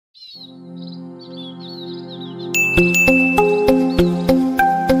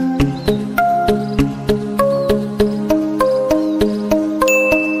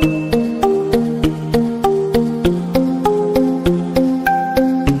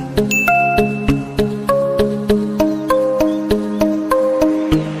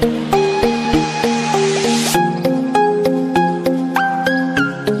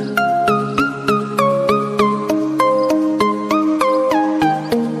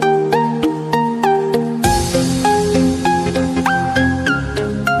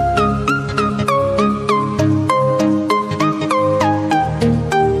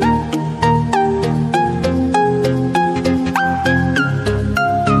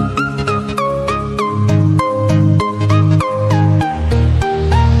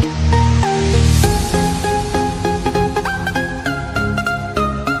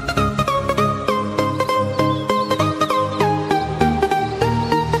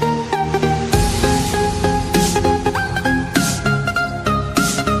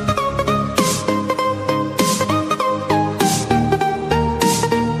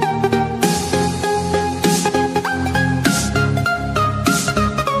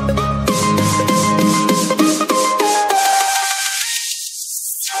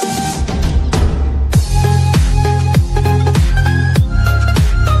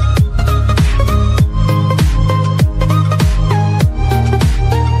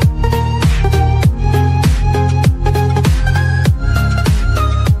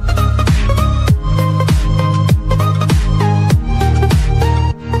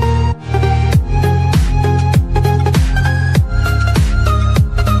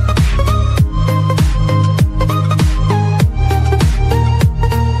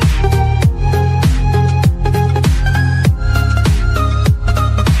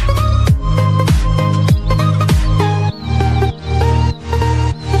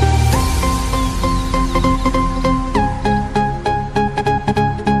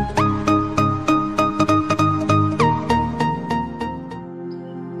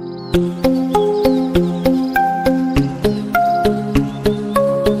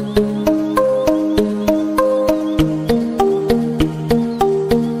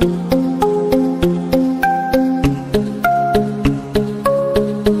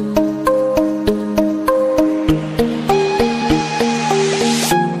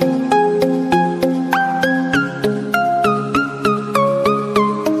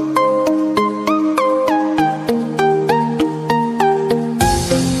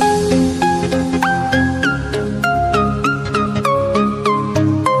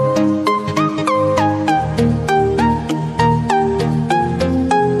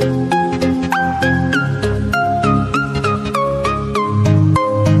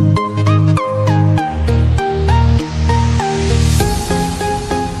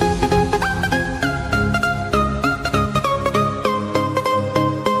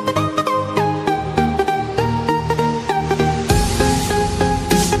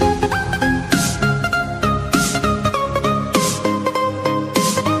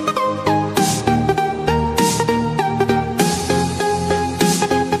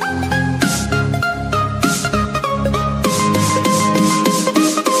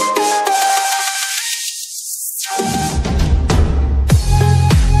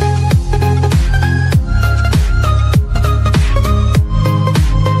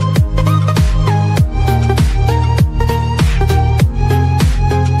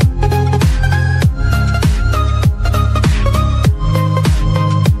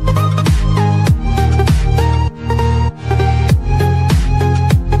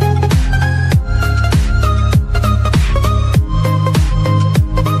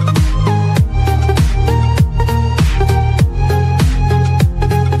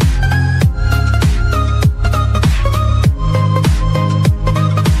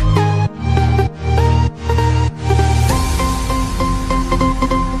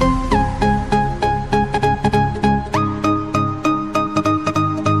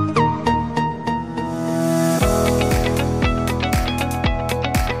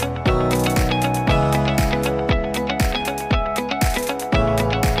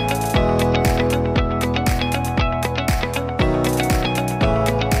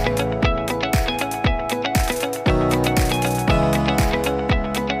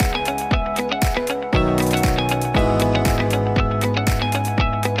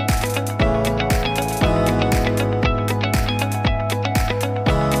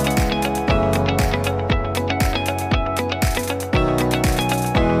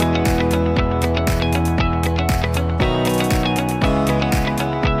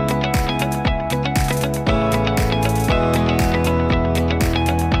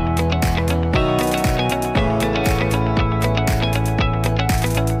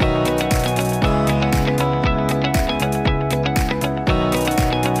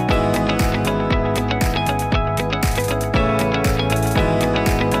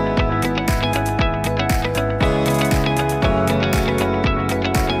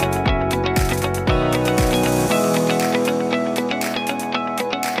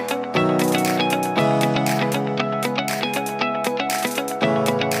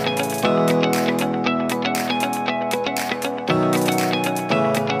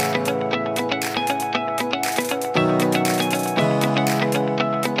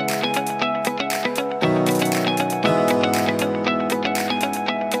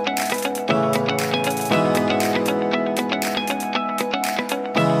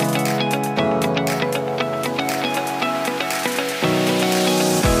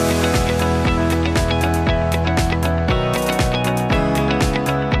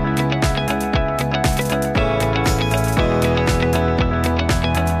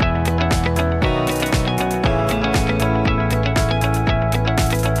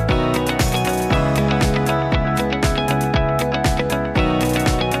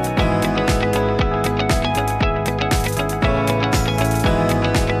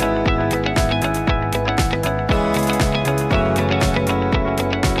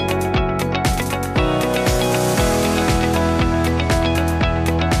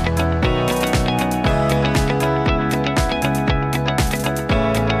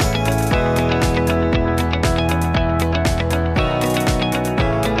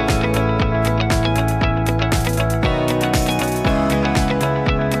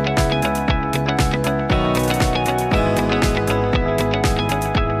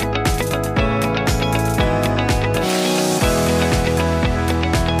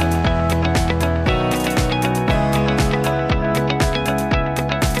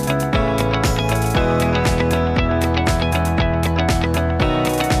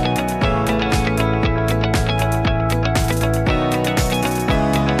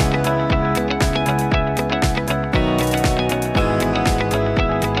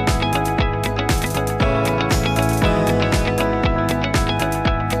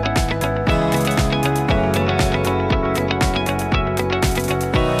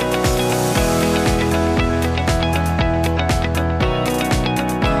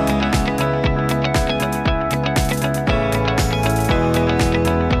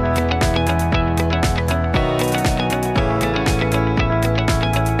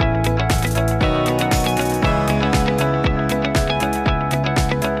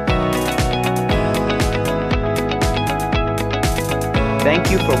Thank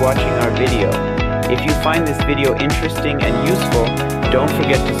you for watching our video. If you find this video interesting and useful, don't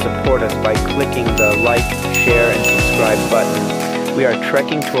forget to support us by clicking the like, share, and subscribe buttons. We are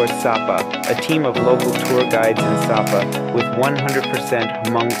trekking towards Sapa, a team of local tour guides in Sapa with 100%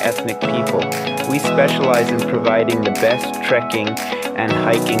 Hmong ethnic people. We specialize in providing the best trekking and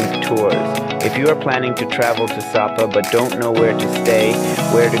hiking tours. If you are planning to travel to Sapa but don't know where to stay,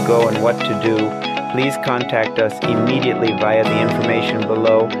 where to go, and what to do, please contact us immediately via the information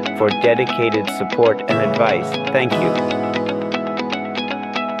below for dedicated support and advice. Thank you.